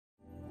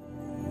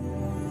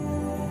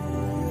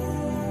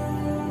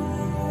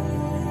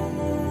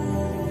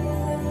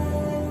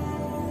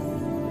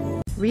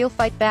real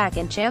fight back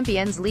in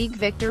Champions League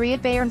victory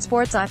at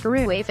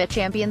BayernSportSoccerUEFA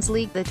Champions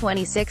League the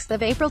 26th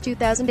of April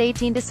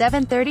 2018 to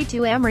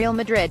 7:32 Real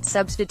Madrid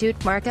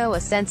substitute Marco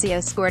Asensio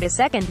scored a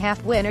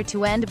second-half winner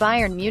to end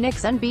Bayern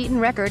Munich's unbeaten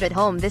record at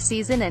home this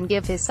season and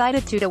give his side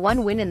a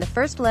 2-1 win in the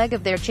first leg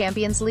of their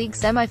Champions League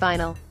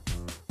semi-final.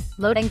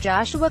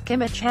 LoadingJoshua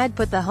Kimmich had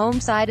put the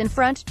home side in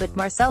front, but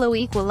Marcelo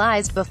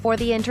equalised before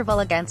the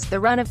interval against the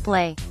run of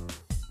play.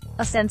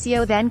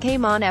 Asensio then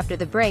came on after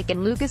the break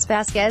and Lukas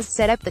Vazquez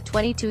set up the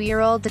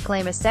 22-year-old to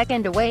claim a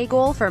second away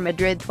goal for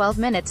Madrid 12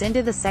 minutes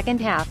into the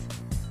second half.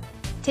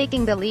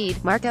 Taking the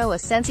lead, Marco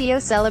Asensio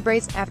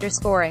celebrates after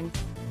scoring.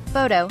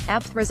 Photo,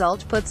 apt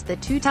result puts the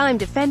two-time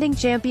defending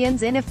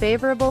champions in a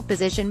favourable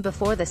position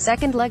before the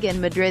second leg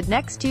in Madrid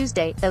next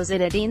Tuesday, though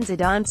Zinedine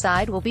Zidane's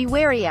side will be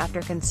wary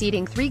after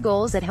conceding 3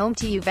 goals at home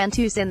to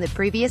Juventus in the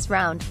previous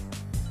round.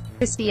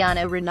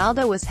 Cristiano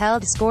Ronaldo was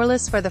held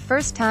scoreless for the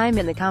first time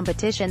in the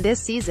competition this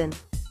season.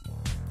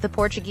 The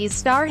Portuguese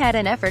star had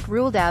an effort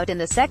ruled out in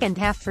the second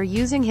half for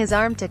using his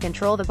arm to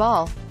control the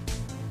ball.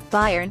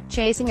 Bayern,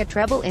 chasing a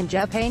treble in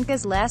Jupp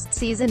Heynckes' last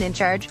season in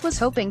charge, was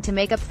hoping to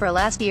make up for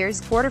last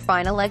year's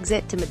quarter-final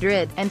exit to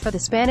Madrid, and for the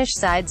Spanish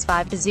side's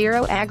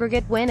 5-0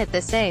 aggregate win at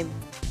the same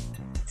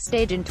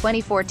stage in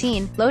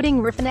 2014,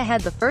 LoadingJoshua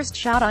had the first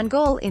shot on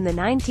goal in the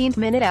 19th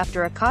minute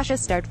after a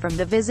cautious start from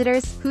the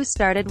visitors, who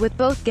started with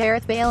both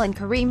Gareth Bale and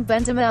Karim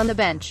Benzema on the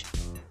bench.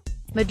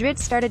 Madrid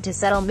started to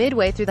settle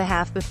midway through the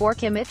half before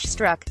Kimmich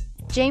struck.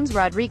 James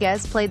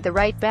Rodriguez played the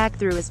right back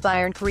through as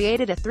Bayern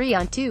created a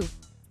 3-on-2.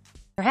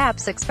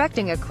 Perhaps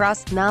expecting a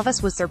cross,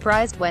 Navas was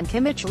surprised when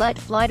Kimmich let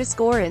fly to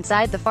score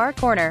inside the far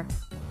corner.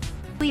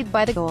 Lead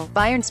by the goal,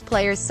 Bayern's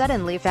players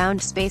suddenly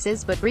found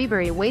spaces, but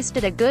Ribery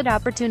wasted a good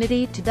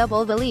opportunity to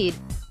double the lead.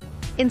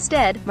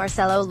 Instead,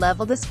 Marcelo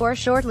leveled the score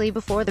shortly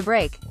before the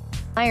break.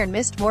 Bayern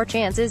missed more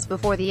chances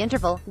before the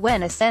interval,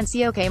 when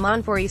Asensio came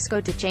on for Isco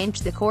to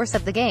change the course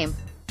of the game.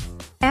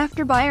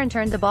 After Bayern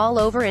turned the ball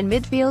over in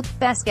midfield,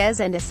 Vazquez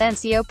and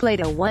Asensio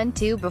played a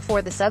 1-2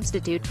 before the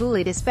substitute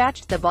fully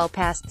dispatched the ball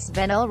past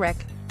Sven Ulrich.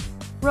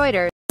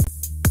 Reuters.